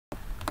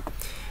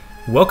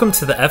Welcome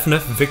to the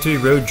FnF Victory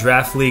Road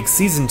Draft League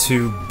Season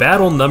 2,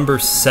 Battle Number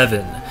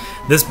 7.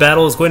 This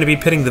battle is going to be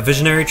pitting the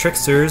Visionary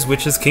Tricksters,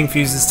 which is King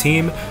Fuse's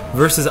team,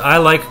 versus I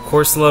Like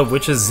Corsola,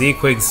 which is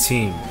Zquig's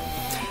team.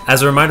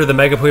 As a reminder, the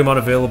Mega Pokemon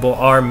available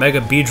are Mega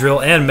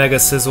Beedrill and Mega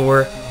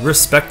Scizor,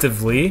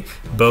 respectively.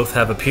 Both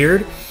have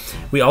appeared.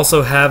 We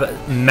also have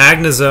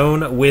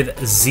Magnezone with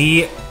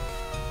Z,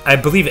 I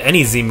believe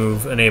any Z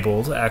move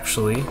enabled,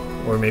 actually,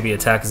 or maybe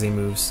Attack Z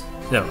moves.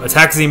 No,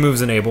 Attack Z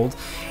moves enabled.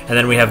 And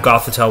then we have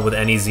Gothitelle with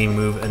any Z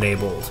move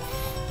enabled.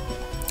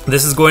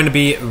 This is going to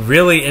be a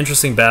really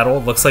interesting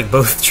battle. Looks like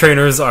both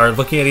trainers are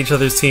looking at each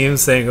other's teams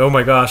saying, oh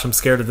my gosh, I'm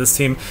scared of this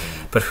team.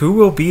 But who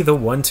will be the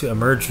one to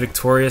emerge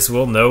victorious,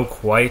 we'll know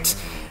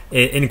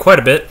in quite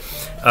a bit.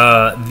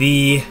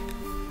 The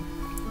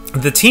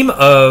team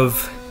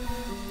of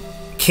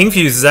King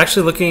Fuse is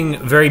actually looking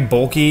very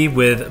bulky,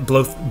 with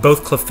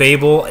both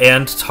Clefable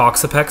and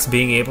Toxapex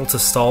being able to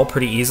stall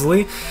pretty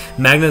easily.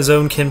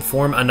 Magnezone can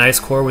form a nice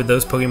core with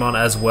those Pokemon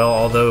as well,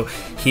 although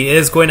he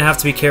is going to have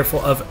to be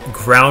careful of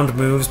ground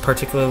moves,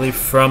 particularly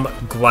from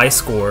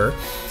Gliscor.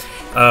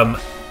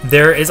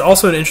 There is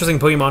also an interesting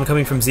Pokemon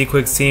coming from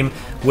Zquig's team,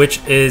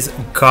 which is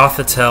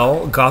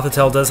Gothitelle.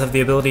 Gothitelle does have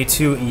the ability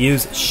to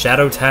use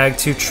Shadow Tag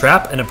to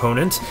trap an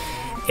opponent,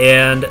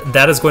 and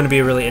that is going to be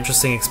a really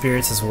interesting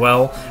experience as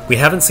well. We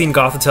haven't seen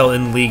Gothitelle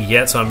in League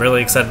yet, so I'm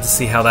really excited to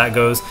see how that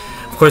goes.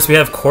 Of course, we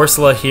have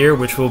Corsola here,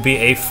 which will be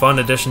a fun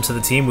addition to the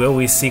team. Will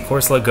we see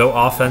Corsola go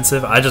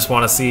offensive? I just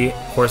want to see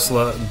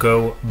Corsola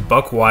go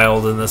buck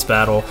wild in this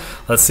battle.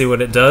 Let's see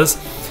what it does.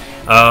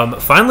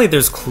 Finally,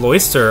 there's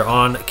Cloyster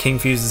on King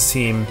Fuse's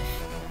team.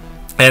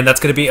 And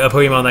that's going to be a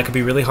Pokemon that could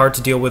be really hard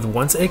to deal with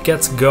once it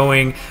gets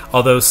going,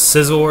 although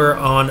Scizor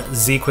on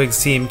Zquig's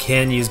team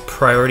can use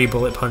Priority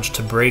Bullet Punch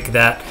to break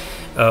that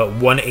 1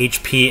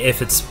 HP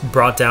if it's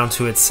brought down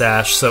to its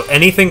sash. So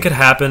anything could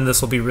happen.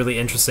 This will be really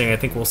interesting. I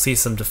think we'll see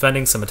some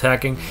defending, some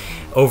attacking.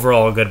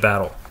 Overall, a good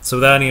battle. So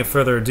without any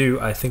further ado,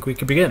 I think we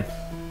could begin.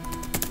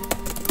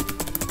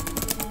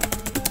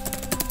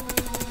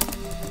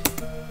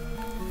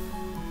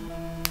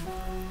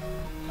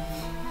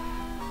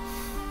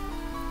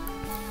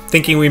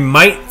 Thinking we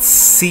might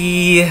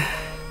see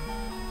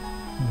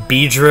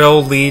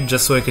Beedrill lead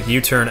just so it could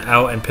U-turn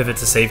out and pivot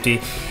to safety.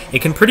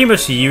 It can pretty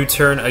much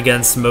U-turn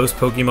against most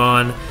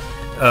Pokemon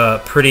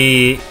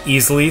pretty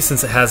easily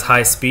since it has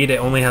high speed.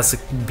 It only has to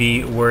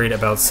be worried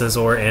about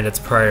Scizor and its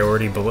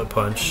Priority Bullet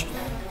Punch.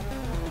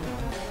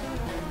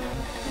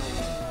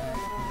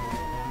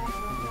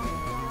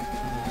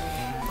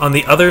 On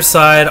the other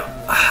side,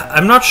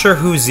 I'm not sure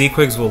who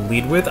Zquig's will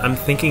lead with. I'm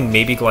thinking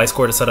maybe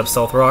Gliscor to set up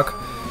Stealth Rock.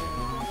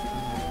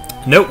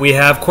 Nope, we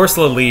have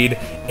Corsola lead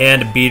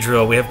and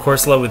Beedrill. We have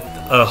Corsola with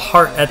a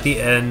heart at the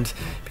end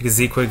because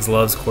Zquig's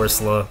loves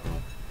Corsola.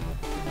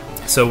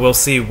 So we'll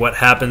see what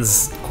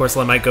happens.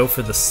 Corsola might go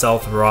for the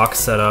Stealth Rock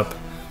setup.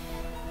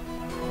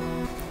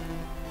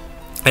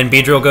 And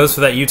Beedrill goes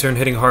for that U-turn,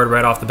 hitting hard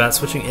right off the bat,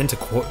 switching into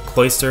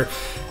Cloyster.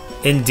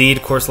 Indeed,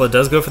 Corsola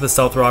does go for the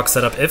Stealth Rock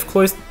setup. If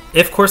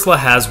Corsola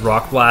has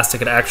Rock Blast, it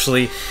could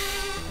actually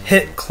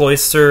hit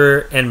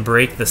Cloyster and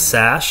break the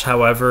sash.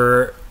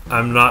 However,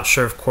 I'm not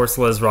sure if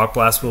Corsola's Rock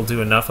Blast will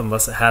do enough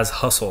unless it has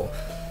Hustle.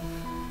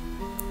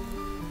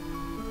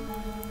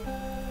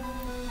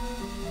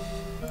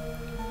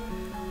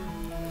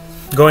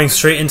 Going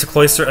straight into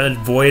Cloyster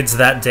avoids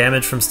that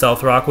damage from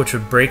Stealth Rock, which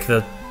would break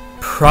the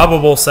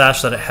probable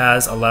sash that it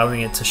has,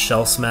 allowing it to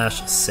Shell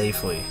Smash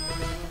safely.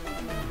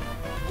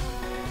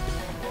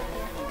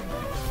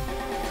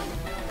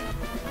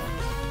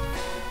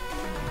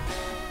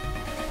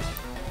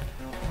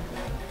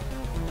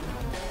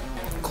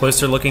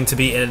 Cloyster looking to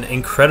be an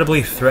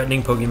incredibly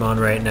threatening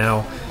Pokemon right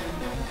now.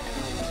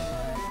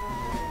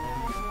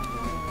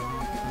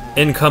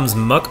 In comes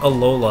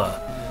Muck-a-Lola.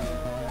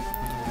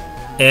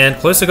 And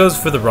Cloyster goes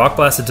for the Rock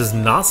Blast. It does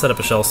not set up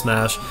a Shell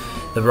Smash.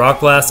 The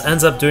Rock Blast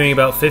ends up doing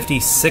about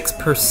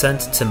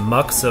 56% to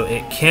Muck, so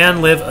it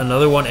can live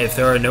another one if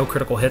there are no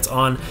critical hits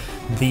on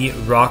the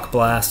Rock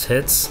Blast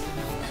hits.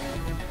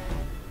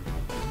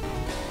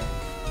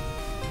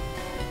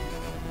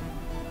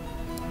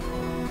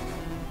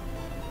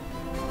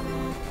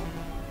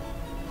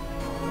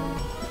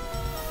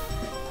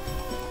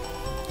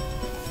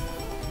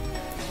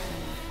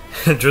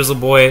 Drizzle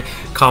Boy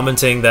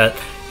commenting that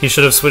he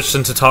should have switched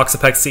into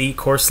Toxapex to eat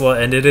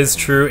Corsola, and it is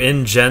true.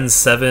 In Gen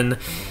 7,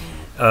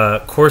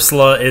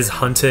 Corsola is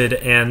hunted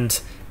and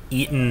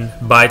eaten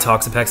by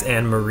Toxapex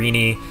and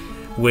Marini,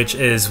 which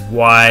is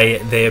why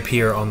they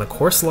appear on the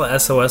Corsola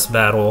SOS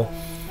battle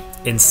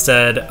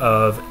instead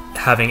of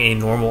having a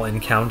normal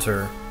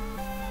encounter.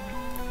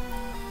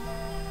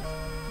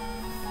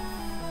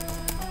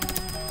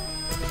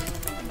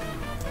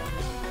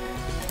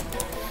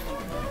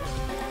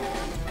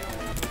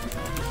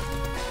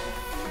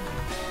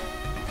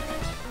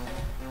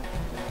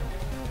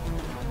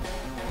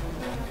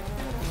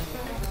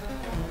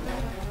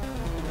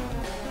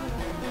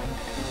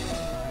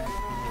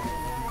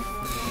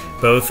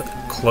 Both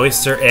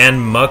Cloyster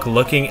and Muck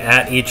looking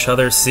at each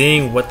other,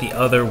 seeing what the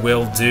other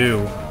will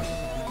do.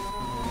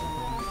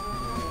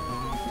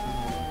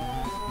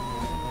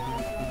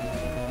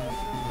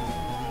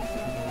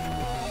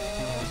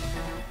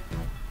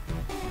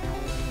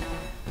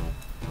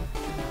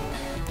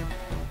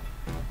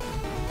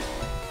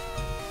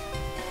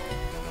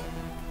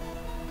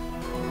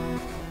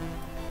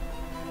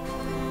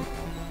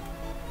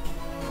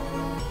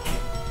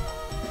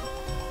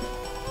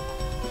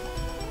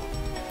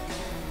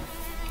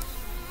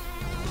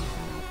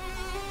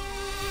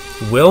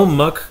 Will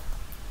Muck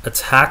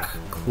attack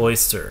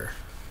Cloyster?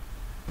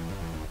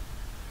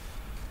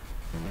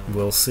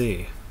 We'll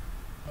see.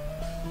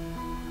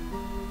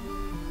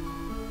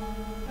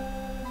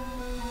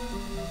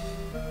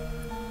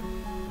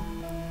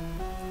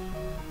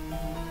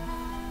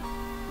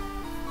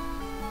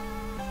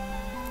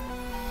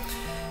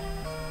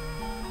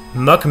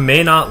 Muck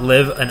may not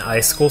live an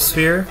Icicle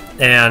Sphere,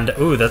 and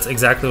ooh, that's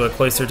exactly what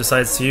Cloyster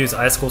decides to use.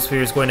 Icicle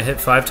Sphere is going to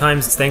hit 5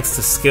 times thanks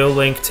to Skill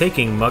Link,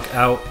 taking Muck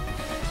out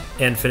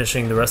and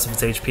finishing the rest of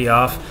its HP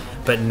off.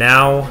 But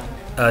now,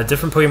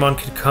 different Pokemon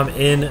could come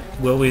in.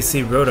 Will we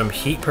see Rotom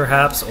Heat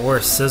perhaps, or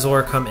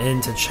Scizor come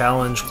in to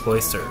challenge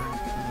Cloyster?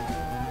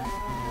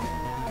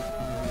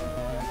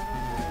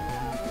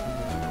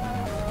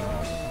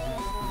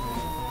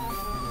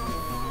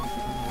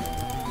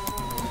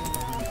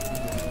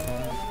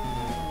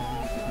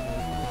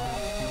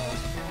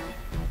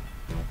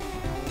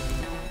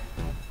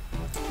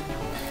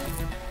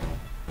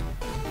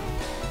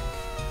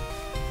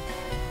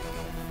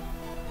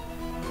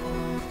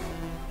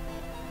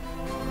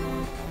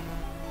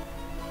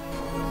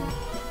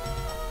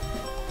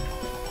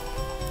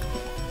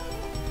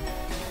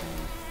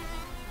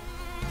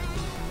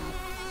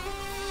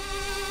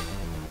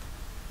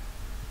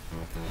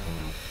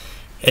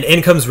 And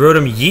in comes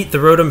Rotom Yeet the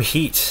Rotom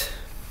Heat.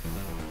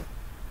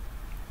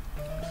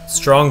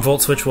 Strong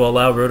Volt Switch will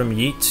allow Rotom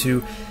Yeet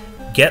to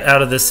get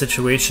out of this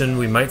situation.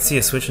 We might see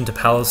a switch into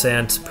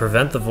Palossand to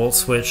prevent the Volt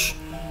Switch.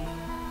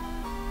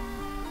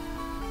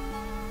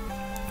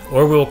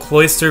 Or will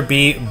Cloyster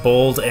be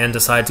bold and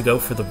decide to go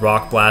for the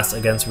Rock Blast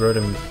against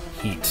Rotom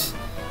Heat?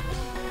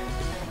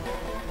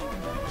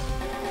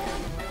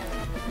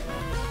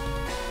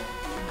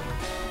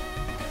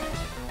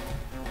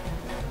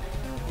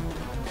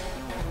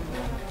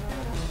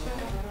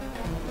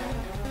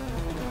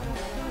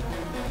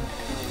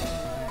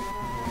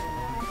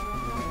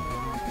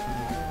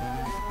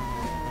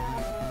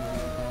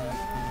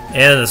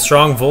 And the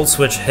strong Volt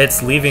Switch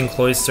hits, leaving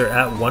Cloyster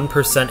at 1%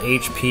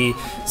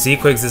 HP.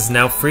 Z-Quigs is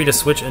now free to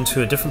switch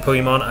into a different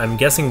Pokemon. I'm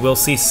guessing we'll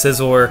see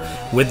Scizor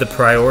with the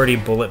priority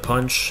Bullet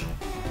Punch.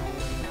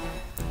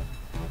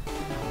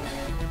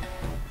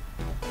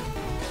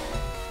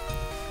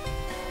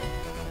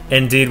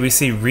 Indeed, we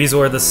see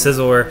Rezor the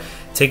Scizor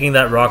taking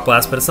that Rock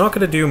Blast, but it's not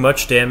going to do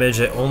much damage.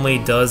 It only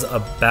does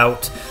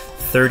about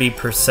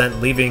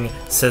 30%, leaving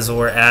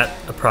Scizor at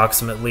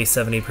approximately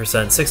 70%,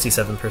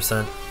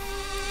 67%.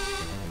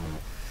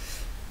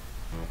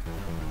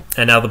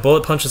 And now the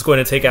Bullet Punch is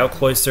going to take out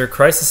Cloyster.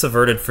 Crisis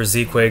averted for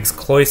Z-Quigs.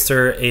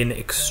 Cloyster, an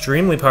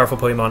extremely powerful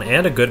Pokemon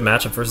and a good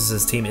matchup versus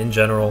his team in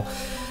general.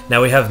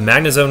 Now we have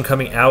Magnezone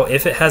coming out.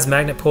 If it has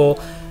Magnet Pull,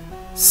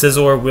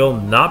 Scizor will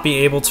not be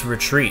able to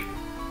retreat.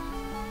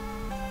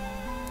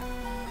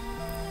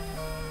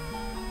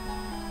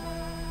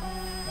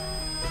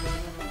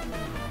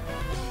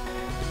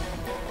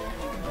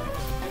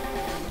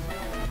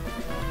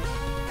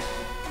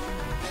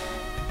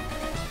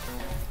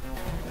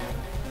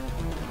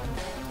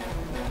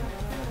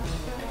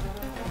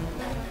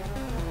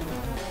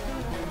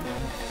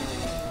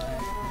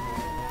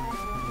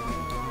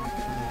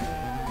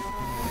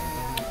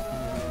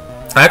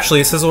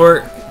 Actually,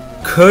 Scizor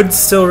could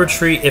still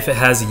retreat if it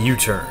has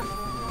U-turn.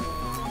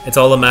 It's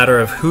all a matter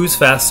of who's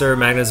faster,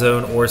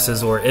 Magnezone or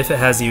Scizor. If it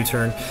has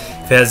U-turn,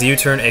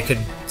 it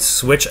could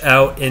switch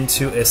out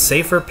into a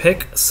safer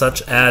pick,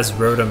 such as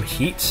Rotom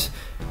Heat.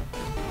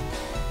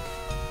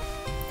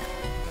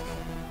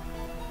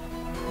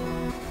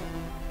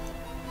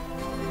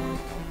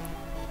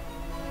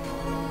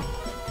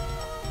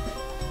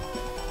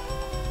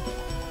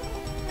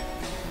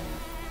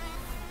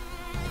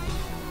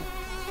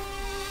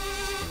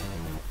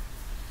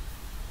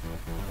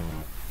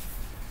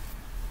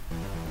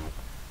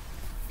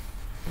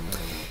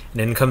 And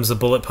in comes the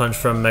Bullet Punch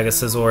from Mega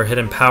Scizor.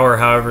 Hidden Power,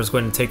 however, is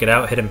going to take it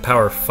out. Hidden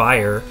Power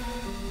Fire.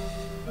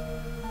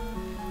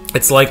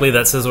 It's likely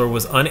that Scizor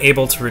was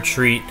unable to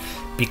retreat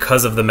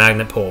because of the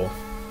Magnet Pull.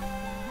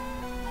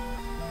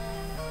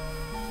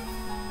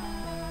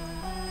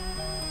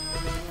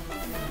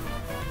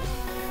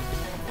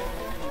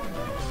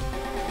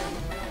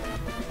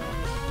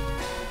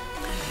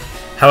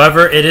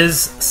 However, it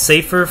is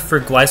safer for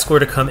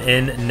Gliscor to come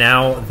in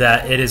now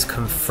that it is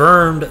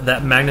confirmed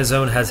that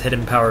Magnezone has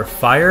Hidden Power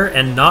Fire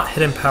and not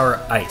Hidden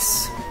Power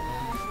Ice.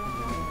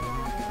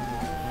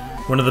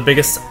 One of the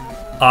biggest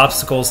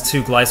obstacles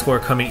to Gliscor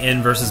coming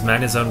in versus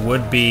Magnezone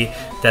would be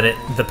that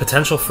the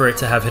potential for it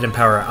to have Hidden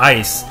Power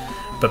Ice,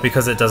 but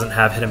because it doesn't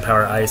have Hidden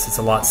Power Ice, it's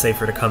a lot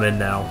safer to come in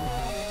now.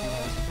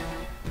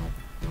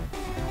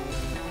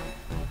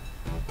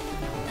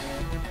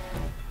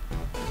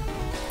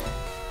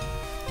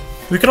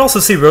 We could also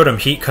see Rotom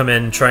Heat come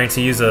in, trying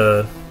to use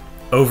a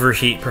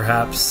Overheat,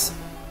 perhaps.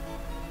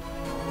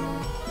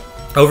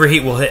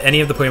 Overheat will hit any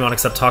of the Pokemon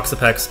except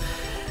Toxapex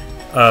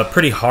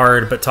pretty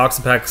hard, but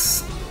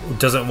Toxapex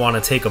doesn't want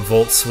to take a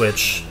Volt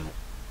Switch.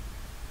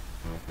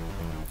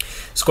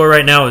 Score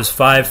right now is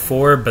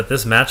 5-4, but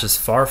this match is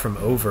far from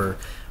over,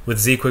 with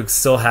Z-Quigs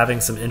still having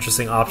some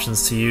interesting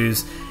options to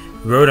use.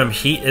 Rotom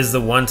Heat is the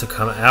one to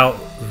come out.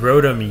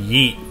 Rotom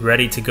Yeet,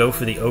 ready to go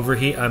for the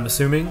Overheat, I'm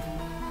assuming.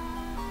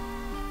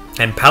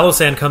 And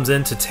Palossand comes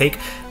in to take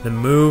the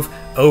move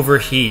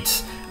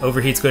Overheat.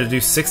 Overheat's going to do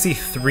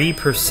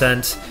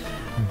 63%,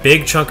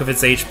 big chunk of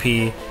its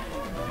HP,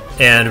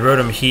 and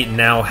Rotom Heat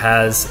now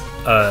has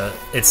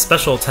its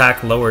special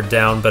attack lowered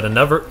down, but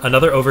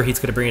another Overheat's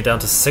going to bring it down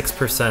to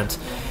 6%.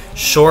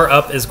 Shore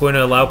Up is going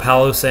to allow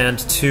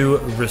Palossand to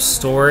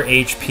restore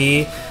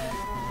HP.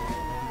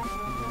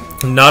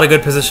 Not a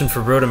good position for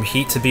Rotom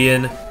Heat to be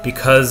in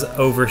because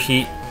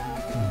Overheat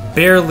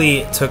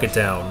barely took it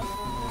down.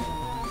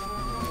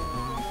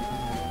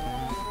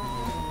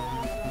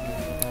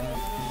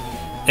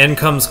 In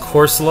comes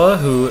Corsola,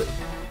 who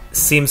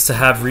seems to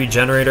have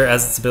Regenerator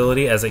as its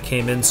ability, as it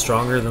came in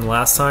stronger than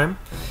last time.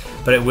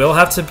 But it will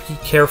have to be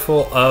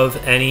careful of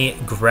any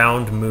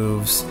ground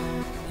moves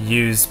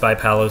used by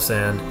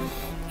Palossand.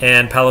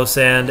 And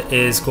Palossand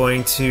is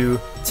going to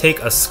take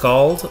a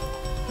Scald.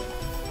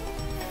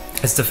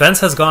 Its defense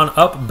has gone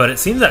up, but it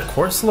seems that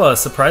Corsola,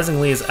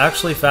 surprisingly, is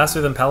actually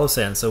faster than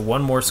Palossand, so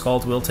one more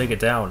Scald will take it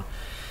down.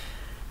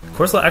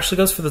 Corsola actually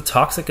goes for the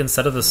Toxic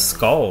instead of the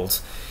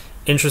Scald,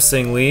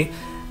 interestingly.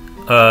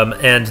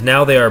 And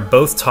now they are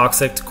both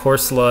Toxic,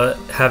 Corsola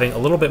having a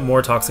little bit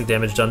more Toxic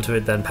damage done to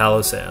it than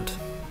Palossand.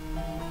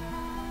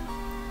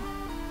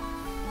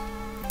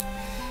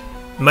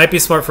 Might be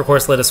smart for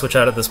Corsola to switch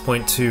out at this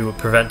point to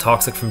prevent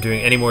Toxic from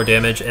doing any more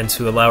damage and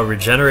to allow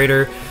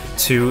Regenerator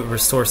to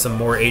restore some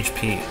more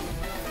HP.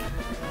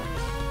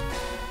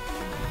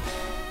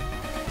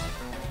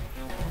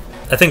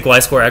 I think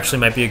Gliscor actually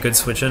might be a good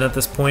switch in at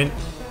this point.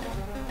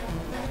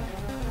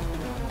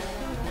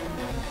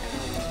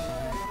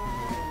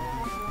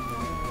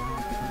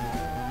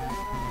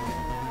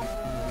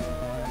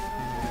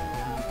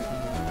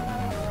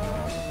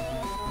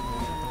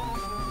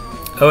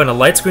 Oh, and a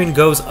Light Screen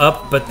goes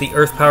up, but the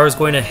Earth Power is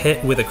going to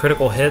hit with a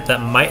critical hit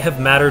that might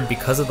have mattered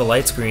because of the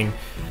Light Screen.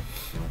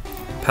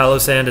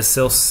 Palossand is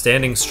still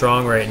standing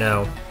strong right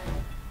now.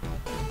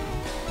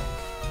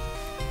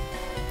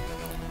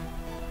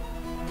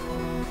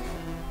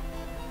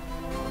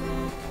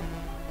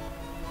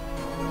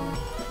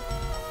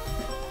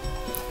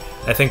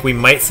 I think we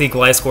might see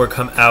Gliscor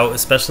come out,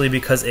 especially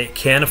because it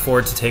can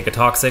afford to take a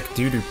Toxic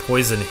due to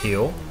Poison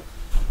Heal.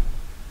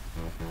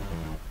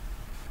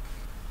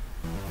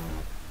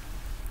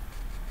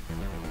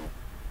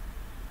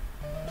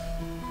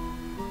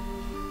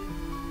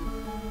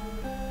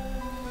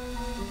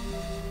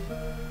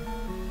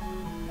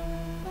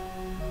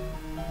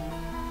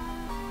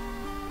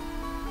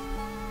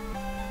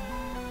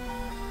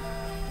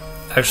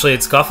 Actually,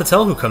 it's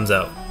Gothitelle who comes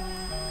out.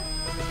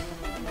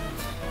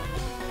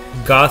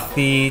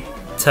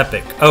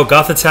 Gothitepic. Oh,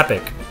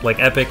 Gothitepic. Like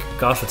Epic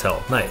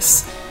Gothitelle.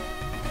 Nice.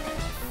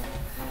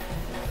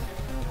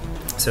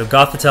 So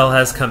Gothitelle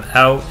has come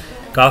out.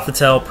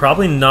 Gothitelle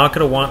probably not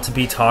going to want to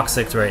be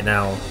Toxic right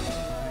now.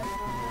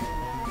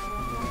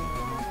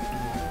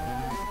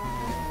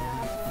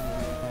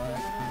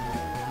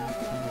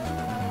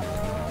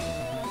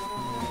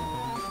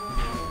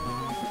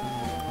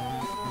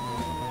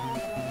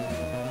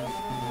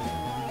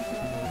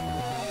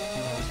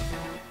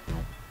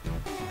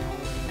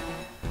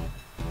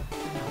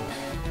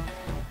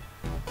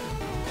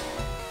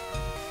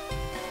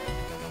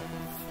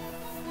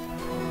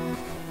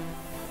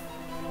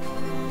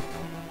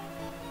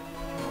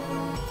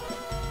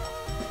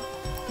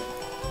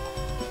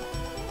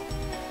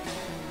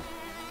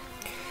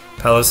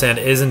 Palossand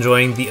is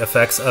enjoying the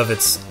effects of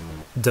its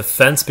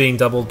defense being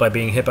doubled by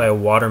being hit by a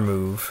water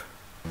move.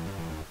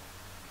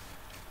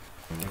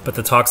 But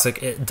the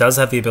Toxic, it does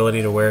have the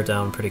ability to wear it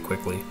down pretty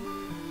quickly.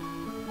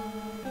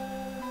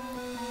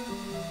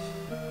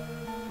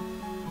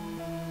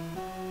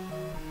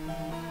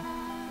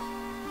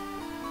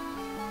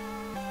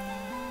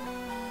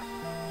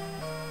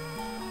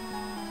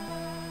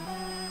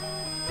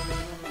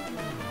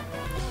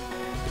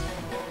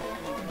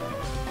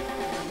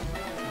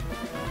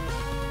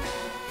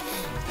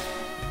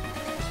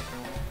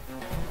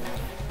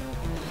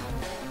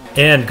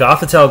 And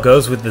Gothitelle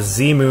goes with the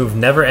Z move,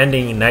 Never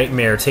Ending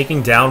Nightmare,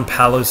 taking down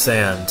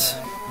Palossand.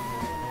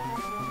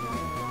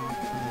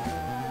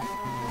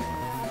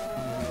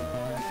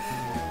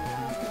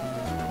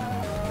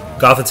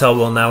 Gothitelle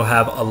will now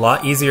have a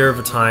lot easier of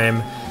a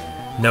time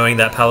knowing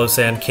that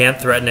Palossand can't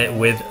threaten it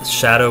with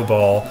Shadow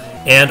Ball,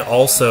 and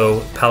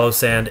also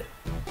Palossand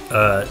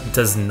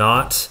does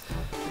not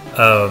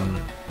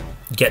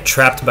get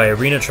trapped by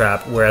Arena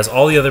Trap, whereas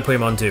all the other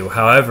Pokemon do.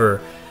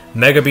 However,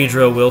 Mega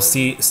Beedrill will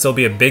still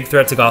be a big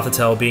threat to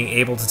Gothitelle, being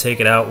able to take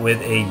it out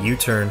with a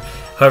U-turn.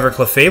 However,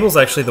 Clefable's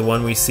actually the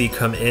one we see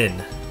come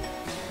in.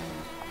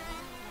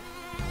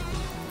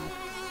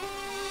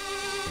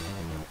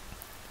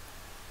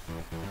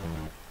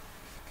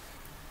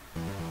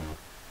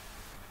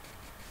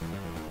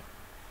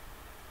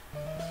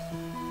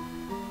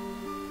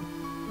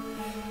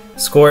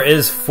 Score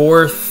is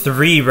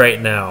 4-3 right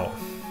now.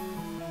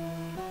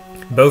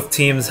 Both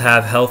teams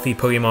have healthy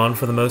Pokemon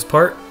for the most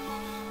part.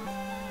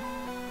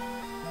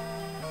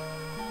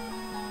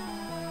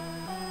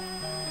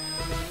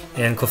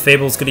 And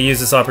Clefable's going to use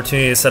this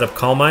opportunity to set up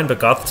Calm Mind, but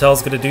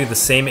Gothitel's going to do the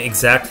same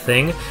exact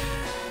thing.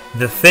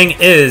 The thing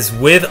is,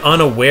 with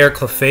Unaware,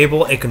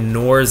 Clefable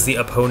ignores the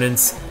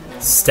opponent's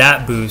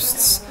stat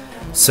boosts.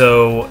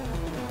 So,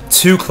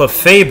 to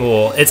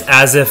Clefable, it's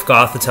as if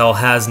Gothitelle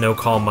has no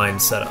Calm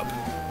Mind set up.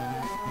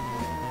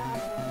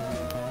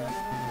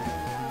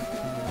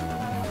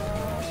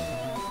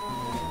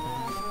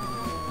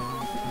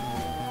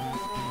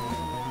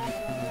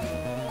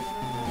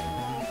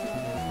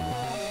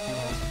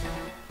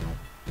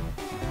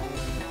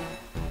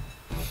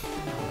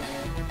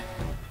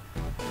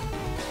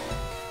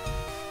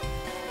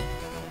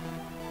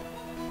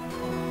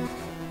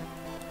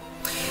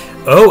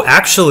 Oh,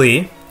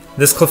 actually,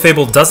 this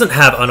Clefable doesn't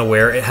have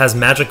Unaware. It has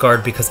Magic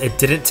Guard because it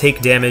didn't take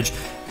damage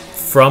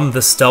from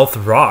the Stealth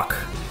Rock.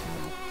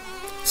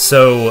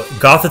 So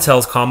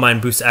Gothitel's Calm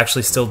Mind boost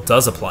actually still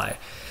does apply.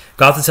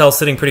 Gothitel's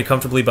sitting pretty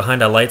comfortably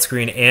behind a Light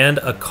Screen and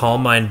a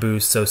Calm Mind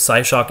boost, so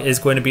Psyshock is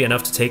going to be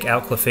enough to take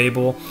out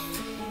Clefable.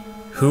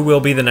 Who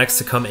will be the next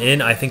to come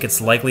in? I think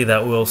it's likely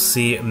that we'll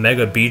see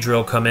Mega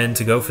Beedrill come in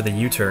to go for the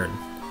U-turn.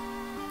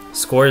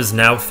 Score is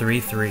now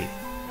 3-3.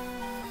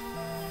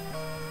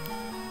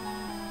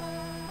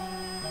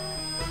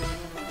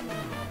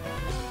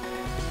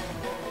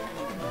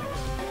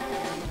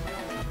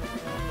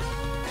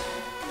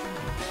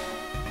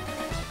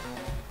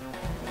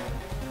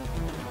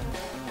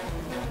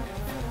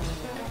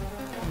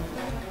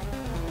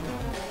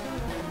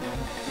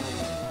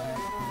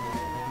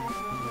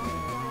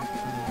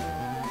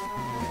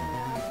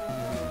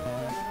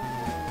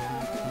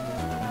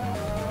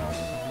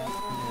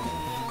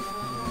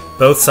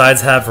 Both sides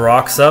have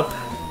rocks up,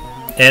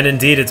 and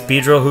indeed it's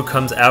Beedrill who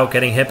comes out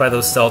getting hit by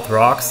those stealth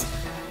rocks.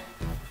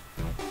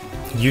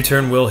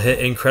 U-turn will hit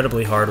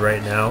incredibly hard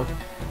right now.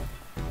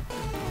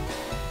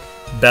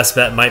 Best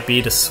bet might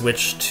be to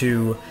switch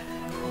to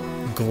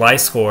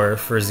Gliscor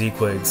for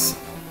Z-Quigs.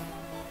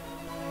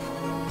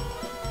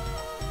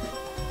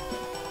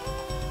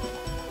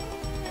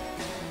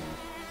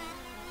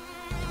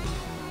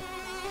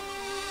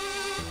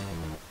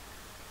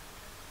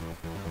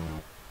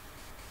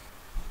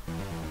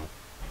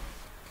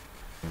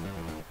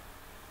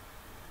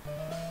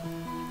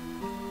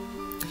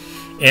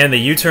 And the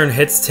U-turn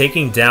hits,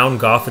 taking down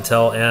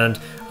Gothitelle and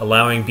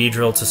allowing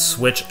Beedrill to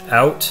switch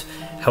out.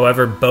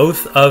 However,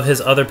 both of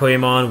his other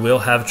Pokemon will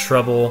have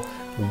trouble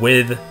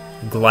with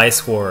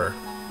Gliscor.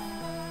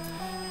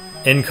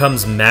 In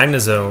comes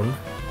Magnezone.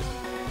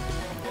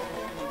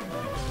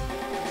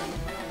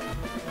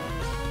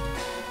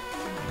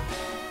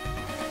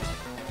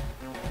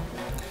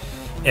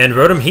 And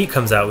Rotom Heat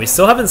comes out. We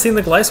still haven't seen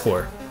the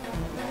Gliscor.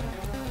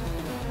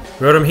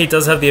 Rotom Heat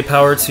does have the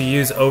power to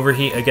use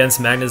Overheat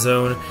against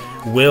Magnezone.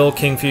 Will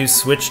Kingfuse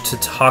switch to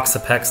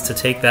Toxapex to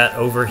take that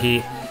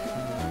Overheat?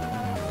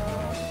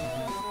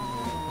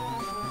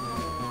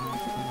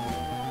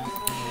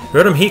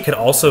 Rotom Heat could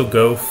also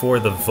go for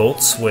the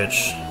Volt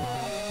Switch.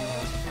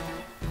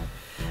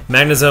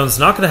 Magnezone's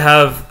not going to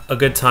have a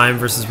good time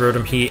versus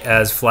Rotom Heat,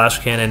 as Flash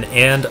Cannon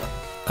and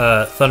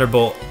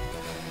Thunderbolt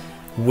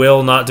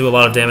will not do a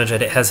lot of damage,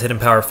 and it has Hidden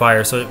Power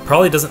Fire, so it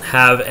probably doesn't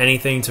have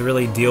anything to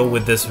really deal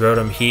with this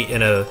Rotom Heat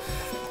in a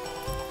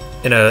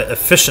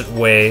efficient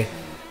way.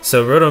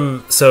 So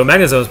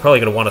Magnezone is probably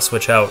going to want to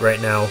switch out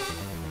right now.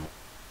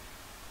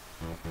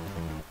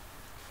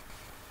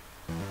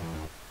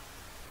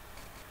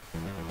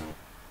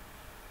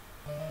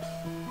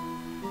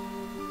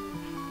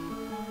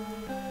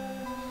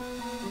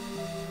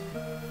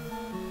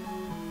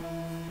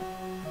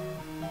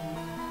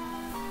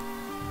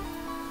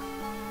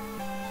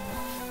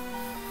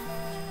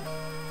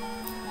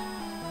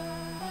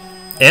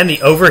 And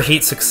the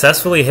Overheat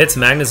successfully hits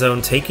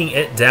Magnezone, taking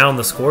it down.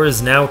 The score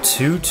is now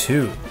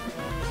 2-2.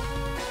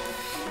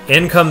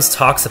 In comes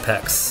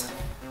Toxapex.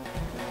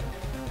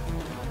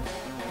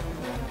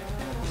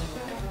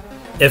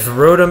 If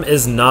Rotom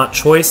is not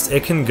choiced,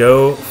 it can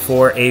go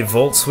for a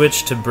Volt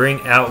Switch to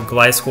bring out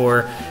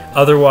Gliscor.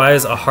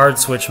 Otherwise, a Hard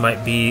Switch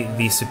might be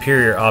the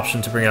superior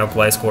option to bring out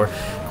Gliscor.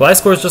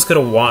 Gliscor is just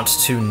going to want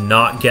to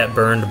not get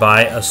burned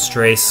by a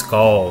Stray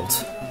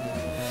Scald.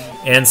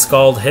 And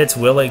Scald hits,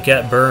 will it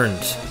get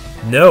burned?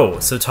 No.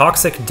 So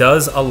Toxic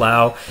does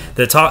allow,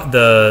 the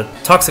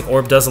Toxic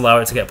Orb does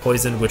allow it to get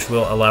poisoned, which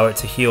will allow it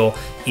to heal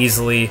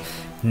easily.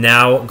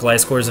 Now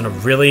Gliscor is in a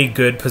really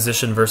good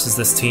position versus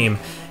this team.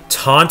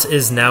 Taunt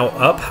is now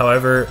up,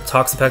 however,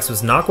 Toxapex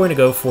was not going to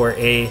go for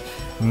a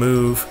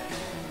move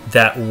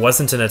that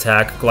wasn't an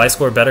attack.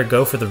 Gliscor better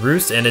go for the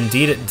Roost, and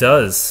indeed it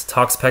does.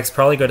 Toxapex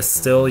probably going to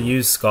still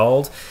use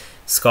Scald.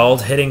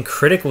 Scald hitting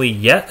critically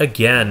yet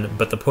again,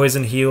 but the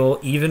Poison Heal,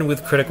 even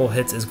with critical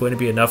hits, is going to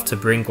be enough to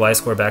bring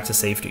Gliscor back to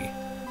safety.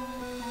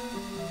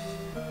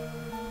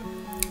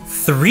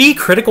 3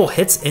 critical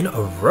hits in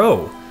a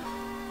row.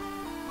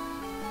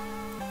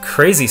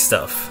 Crazy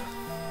stuff.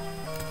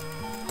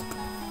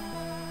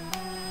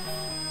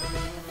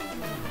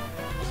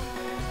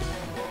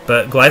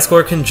 But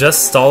Gliscor can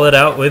just stall it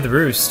out with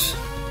Roost.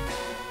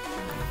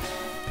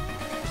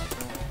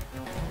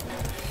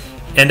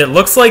 And it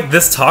looks like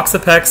this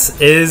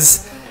Toxapex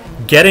is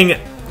getting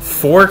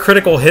 4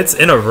 critical hits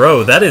in a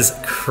row. That is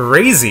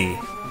crazy.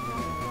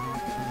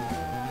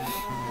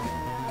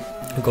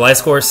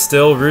 Gliscor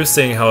still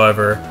roosting,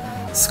 however.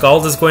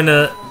 Scald is going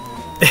to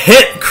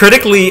hit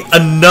critically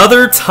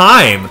another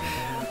time.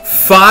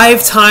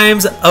 5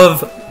 times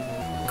of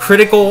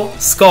critical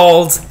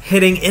Scalds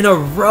hitting in a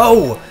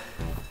row.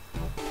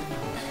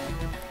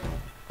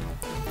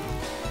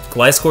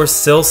 Gliscor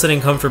still sitting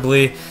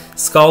comfortably.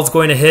 Scald's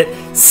going to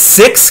hit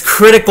 6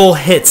 critical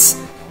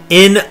hits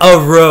in a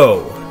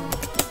row.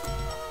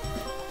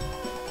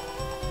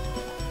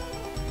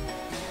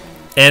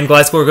 And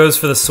Gliscor goes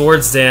for the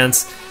Swords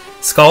Dance.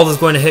 Scald is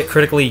going to hit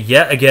critically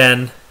yet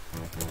again.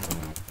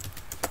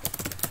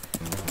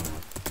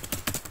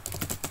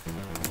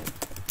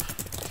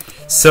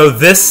 So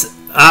this,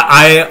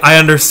 I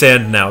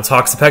understand now.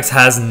 Toxapex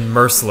has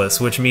Merciless,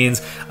 which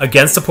means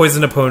against a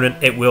poisoned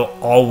opponent, it will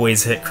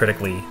always hit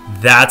critically.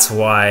 That's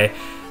why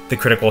the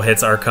critical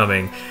hits are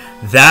coming.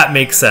 That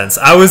makes sense.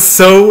 I was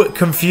so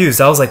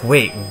confused. I was like,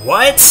 wait,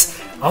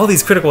 what? All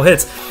these critical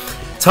hits.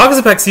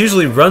 Toxapex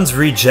usually runs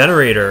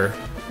Regenerator.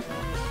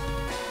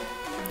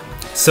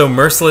 So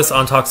Merciless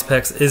on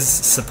Toxapex is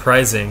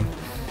surprising.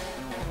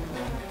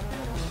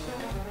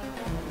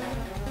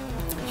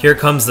 Here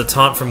comes the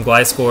taunt from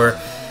Gliscor.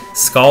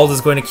 Scald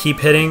is going to keep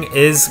hitting.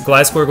 Is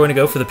Gliscor going to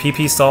go for the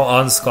PP stall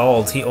on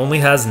Scald? He only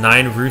has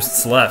 9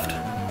 roosts left.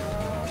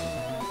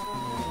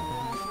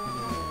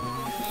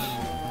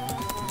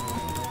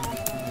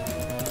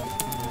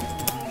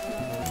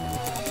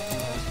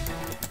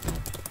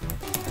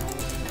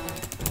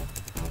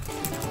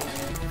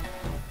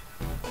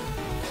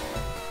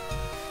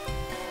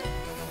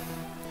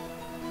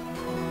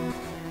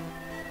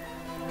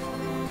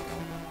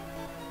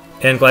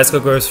 And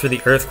Gliscor goes for the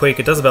Earthquake.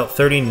 It does about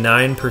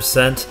 39%.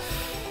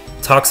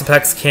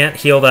 Toxapex can't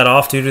heal that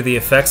off due to the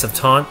effects of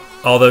Taunt,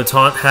 although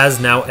Taunt has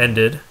now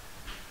ended.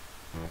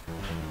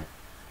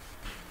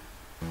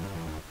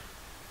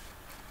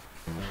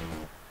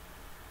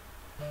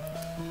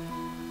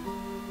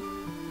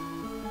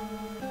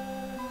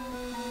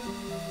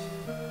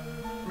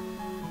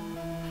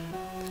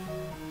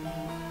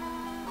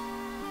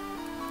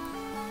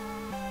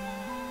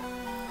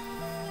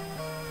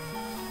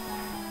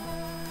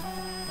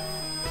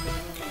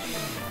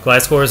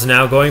 Gliscor is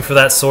now going for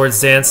that Swords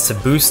Dance to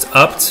boost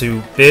up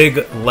to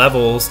big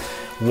levels.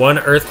 1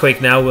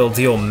 Earthquake now will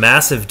deal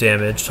massive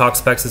damage.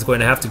 Toxapex is going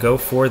to have to go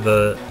for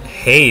the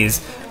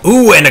Haze.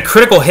 Ooh, and a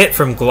critical hit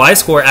from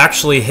Gliscor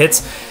actually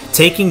hits,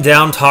 taking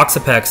down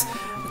Toxapex.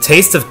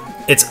 Taste of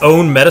its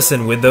own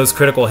medicine with those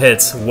critical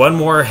hits. 1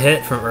 more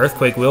hit from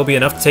Earthquake will be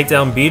enough to take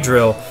down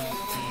Beedrill.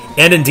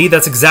 And indeed,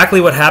 that's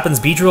exactly what happens.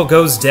 Beedrill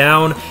goes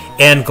down,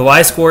 and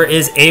Gliscor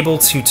is able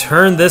to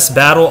turn this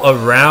battle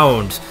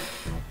around.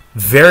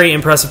 Very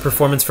impressive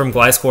performance from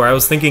Gliscor. I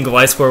was thinking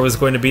Gliscor was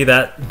going to be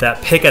that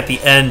pick at the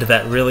end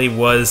that really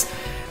was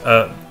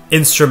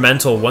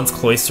instrumental once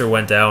Cloyster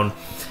went down.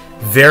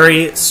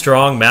 Very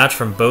strong match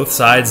from both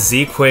sides.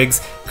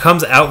 Z-Quigs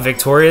comes out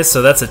victorious,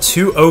 so that's a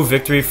 2-0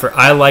 victory for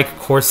I Like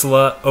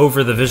Corsola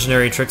over the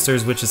Visionary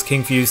Tricksters, which is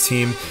King Fu's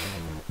team.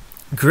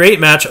 Great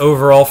match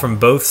overall from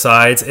both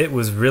sides. It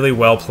was really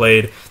well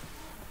played.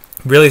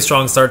 Really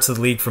strong start to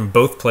the league from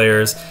both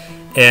players.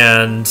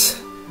 And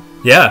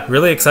yeah,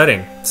 really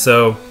exciting.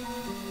 So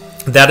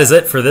that is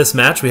it for this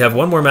match. We have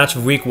one more match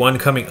of Week 1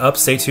 coming up.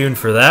 Stay tuned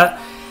for that.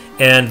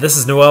 And this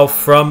is Noel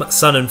from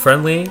Sun and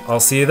Friendly.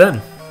 I'll see you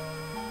then.